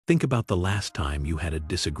Think about the last time you had a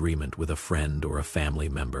disagreement with a friend or a family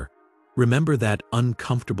member. Remember that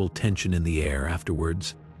uncomfortable tension in the air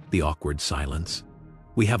afterwards, the awkward silence?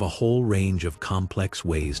 We have a whole range of complex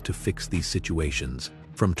ways to fix these situations,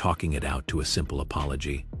 from talking it out to a simple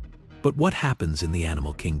apology. But what happens in the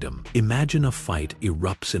animal kingdom? Imagine a fight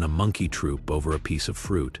erupts in a monkey troop over a piece of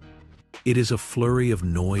fruit. It is a flurry of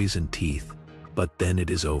noise and teeth, but then it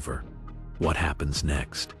is over. What happens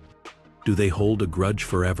next? Do they hold a grudge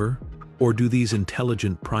forever? Or do these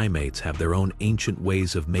intelligent primates have their own ancient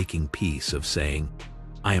ways of making peace, of saying,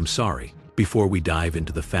 "I am sorry," before we dive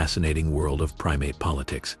into the fascinating world of primate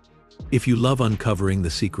politics? If you love uncovering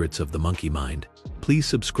the secrets of the monkey mind, please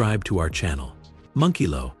subscribe to our channel,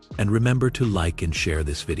 MonkeyLove, and remember to like and share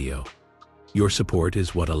this video. Your support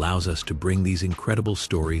is what allows us to bring these incredible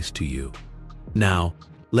stories to you. Now,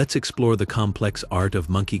 let's explore the complex art of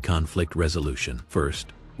monkey conflict resolution.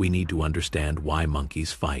 First, we need to understand why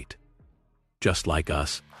monkeys fight. Just like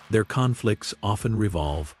us, their conflicts often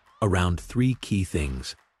revolve around three key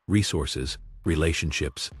things: resources,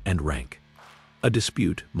 relationships, and rank. A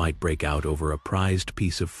dispute might break out over a prized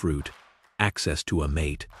piece of fruit, access to a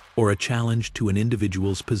mate, or a challenge to an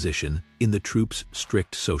individual's position in the troop's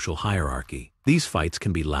strict social hierarchy. These fights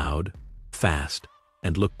can be loud, fast,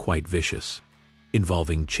 and look quite vicious,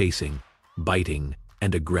 involving chasing, biting,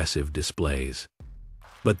 and aggressive displays.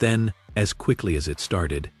 But then, as quickly as it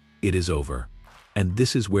started, it is over, and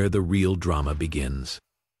this is where the real drama begins.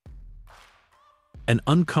 An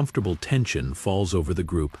uncomfortable tension falls over the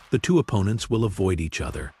group. The two opponents will avoid each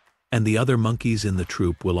other, and the other monkeys in the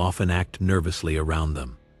troop will often act nervously around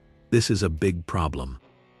them. This is a big problem.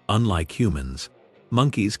 Unlike humans,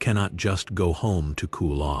 monkeys cannot just go home to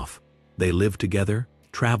cool off. They live together,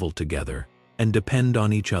 travel together, and depend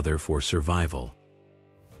on each other for survival.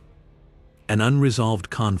 An unresolved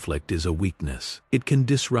conflict is a weakness. It can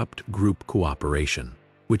disrupt group cooperation,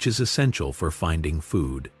 which is essential for finding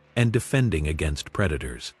food and defending against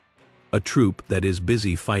predators. A troop that is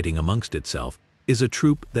busy fighting amongst itself is a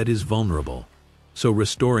troop that is vulnerable. So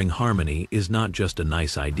restoring harmony is not just a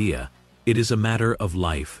nice idea, it is a matter of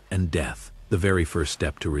life and death. The very first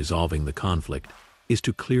step to resolving the conflict is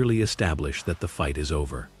to clearly establish that the fight is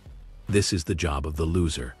over. This is the job of the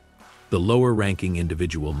loser. The lower-ranking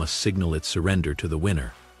individual must signal its surrender to the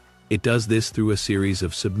winner. It does this through a series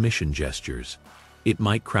of submission gestures. It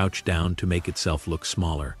might crouch down to make itself look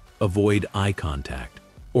smaller, avoid eye contact,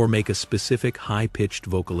 or make a specific high-pitched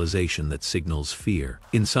vocalization that signals fear.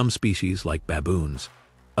 In some species, like baboons,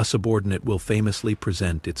 a subordinate will famously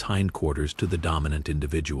present its hindquarters to the dominant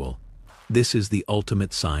individual. This is the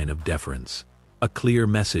ultimate sign of deference, a clear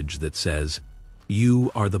message that says,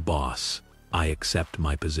 "You are the boss. I accept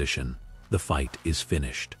my position. The fight is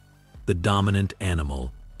finished." The dominant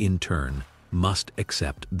animal, in turn, must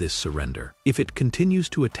accept this surrender. If it continues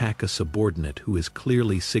to attack a subordinate who is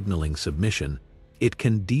clearly signaling submission, it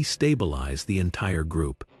can destabilize the entire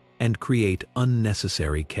group and create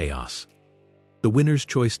unnecessary chaos. The winner's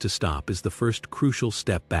choice to stop is the first crucial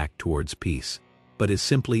step back towards peace, but is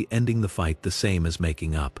simply ending the fight the same as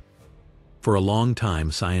making up. For a long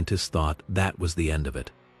time, scientists thought that was the end of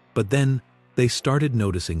it. But then, they started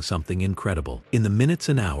noticing something incredible. In the minutes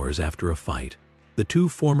and hours after a fight, the two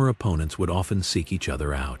former opponents would often seek each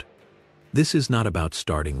other out. This is not about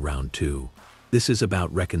starting round two. This is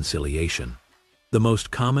about reconciliation. The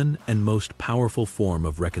most common and most powerful form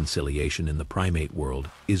of reconciliation in the primate world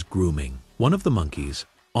is grooming. One of the monkeys,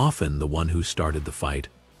 often the one who started the fight,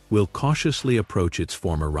 will cautiously approach its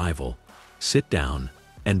former rival, sit down,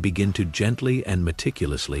 and begin to gently and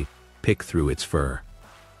meticulously pick through its fur.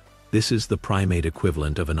 This is the primate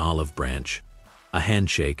equivalent of an olive branch, a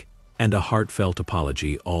handshake, and a heartfelt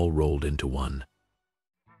apology all rolled into one.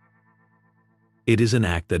 It is an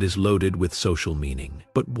act that is loaded with social meaning.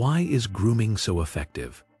 But why is grooming so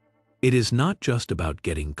effective? It is not just about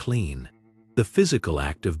getting clean. The physical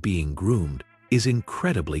act of being groomed is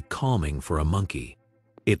incredibly calming for a monkey.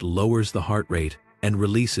 It lowers the heart rate and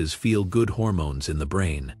releases feel-good hormones in the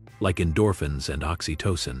brain, like endorphins and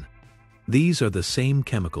oxytocin. These are the same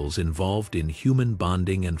chemicals involved in human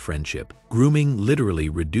bonding and friendship. Grooming literally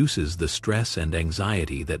reduces the stress and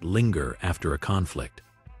anxiety that linger after a conflict.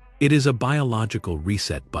 It is a biological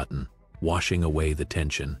reset button, washing away the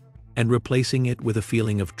tension and replacing it with a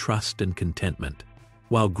feeling of trust and contentment.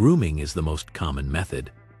 While grooming is the most common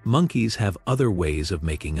method, monkeys have other ways of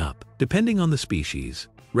making up. Depending on the species,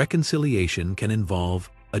 reconciliation can involve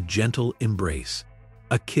a gentle embrace,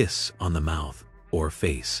 a kiss on the mouth or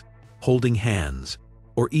face, holding hands,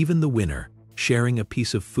 or even the winner sharing a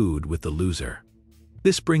piece of food with the loser.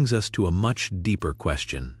 This brings us to a much deeper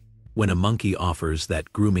question. When a monkey offers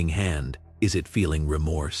that grooming hand, is it feeling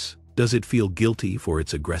remorse? Does it feel guilty for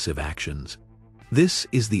its aggressive actions? This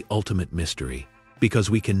is the ultimate mystery, because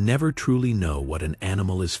we can never truly know what an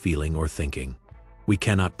animal is feeling or thinking. We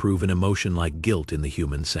cannot prove an emotion like guilt in the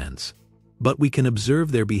human sense. But we can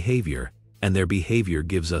observe their behavior, and their behavior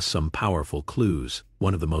gives us some powerful clues.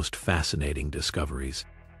 One of the most fascinating discoveries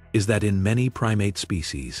is that in many primate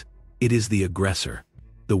species, it is the aggressor,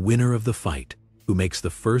 the winner of the fight, who makes the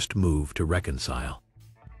first move to reconcile.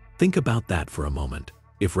 Think about that for a moment.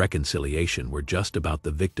 If reconciliation were just about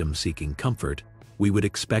the victim seeking comfort, we would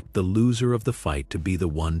expect the loser of the fight to be the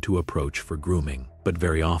one to approach for grooming. But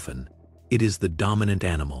very often, it is the dominant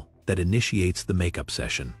animal that initiates the makeup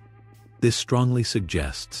session. This strongly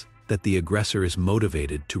suggests that the aggressor is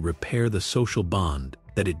motivated to repair the social bond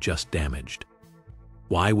that it just damaged.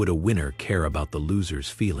 Why would a winner care about the loser's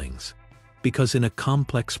feelings? Because in a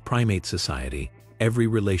complex primate society, every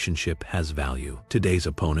relationship has value. Today's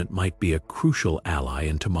opponent might be a crucial ally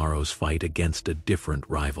in tomorrow's fight against a different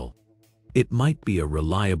rival. It might be a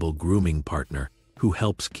reliable grooming partner who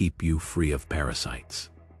helps keep you free of parasites.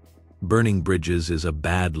 Burning bridges is a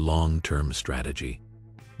bad long-term strategy.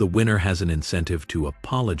 The winner has an incentive to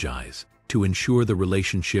apologize to ensure the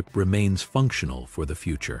relationship remains functional for the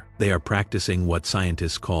future. They are practicing what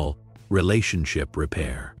scientists call relationship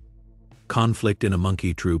repair. Conflict in a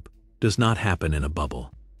monkey troop does not happen in a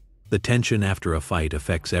bubble. The tension after a fight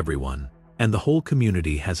affects everyone, and the whole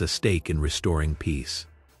community has a stake in restoring peace.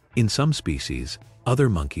 In some species, other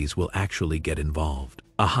monkeys will actually get involved.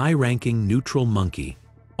 A high-ranking neutral monkey,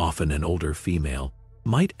 often an older female,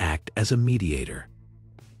 might act as a mediator.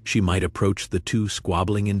 She might approach the two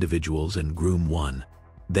squabbling individuals and groom one,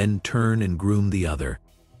 then turn and groom the other,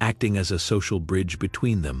 acting as a social bridge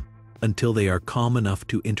between them until they are calm enough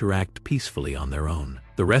to interact peacefully on their own.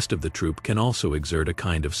 The rest of the troop can also exert a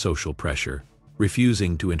kind of social pressure,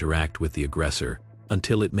 refusing to interact with the aggressor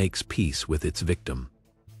until it makes peace with its victim.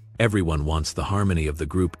 Everyone wants the harmony of the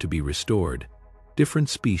group to be restored. Different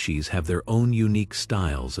species have their own unique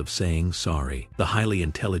styles of saying sorry. The highly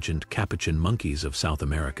intelligent capuchin monkeys of South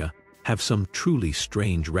America have some truly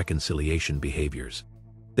strange reconciliation behaviors.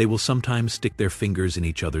 They will sometimes stick their fingers in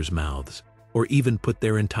each other's mouths, or even put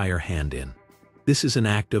their entire hand in. This is an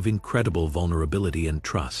act of incredible vulnerability and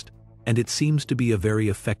trust, and it seems to be a very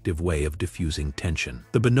effective way of diffusing tension.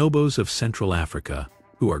 The bonobos of Central Africa,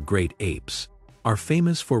 who are great apes, are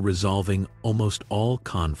famous for resolving almost all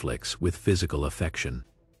conflicts with physical affection,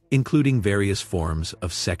 including various forms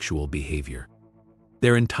of sexual behavior.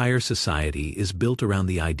 Their entire society is built around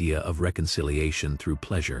the idea of reconciliation through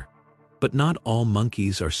pleasure. But not all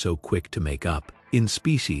monkeys are so quick to make up. In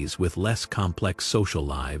species with less complex social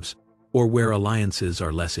lives, or where alliances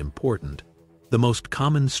are less important, the most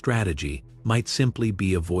common strategy might simply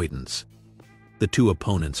be avoidance. The two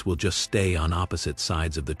opponents will just stay on opposite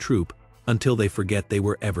sides of the troop until they forget they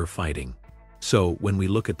were ever fighting. So, when we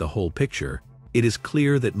look at the whole picture, it is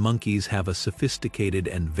clear that monkeys have a sophisticated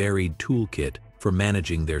and varied toolkit for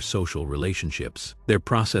managing their social relationships. Their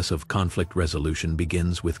process of conflict resolution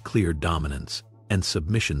begins with clear dominance and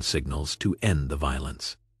submission signals to end the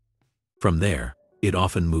violence. From there, it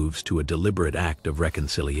often moves to a deliberate act of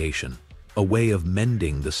reconciliation, a way of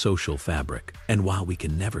mending the social fabric. And while we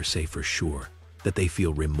can never say for sure that they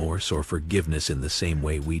feel remorse or forgiveness in the same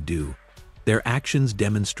way we do, their actions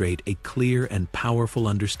demonstrate a clear and powerful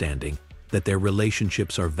understanding that their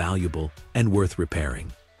relationships are valuable and worth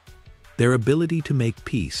repairing. Their ability to make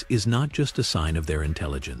peace is not just a sign of their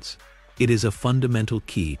intelligence. It is a fundamental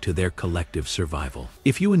key to their collective survival.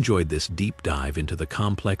 If you enjoyed this deep dive into the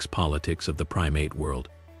complex politics of the primate world,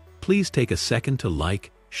 please take a second to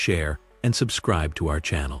like, share, and subscribe to our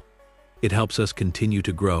channel. It helps us continue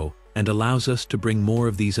to grow and allows us to bring more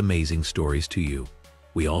of these amazing stories to you.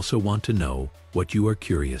 We also want to know what you are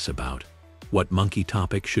curious about. What monkey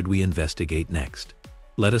topic should we investigate next?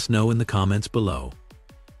 Let us know in the comments below.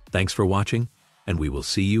 Thanks for watching, and we will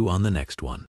see you on the next one.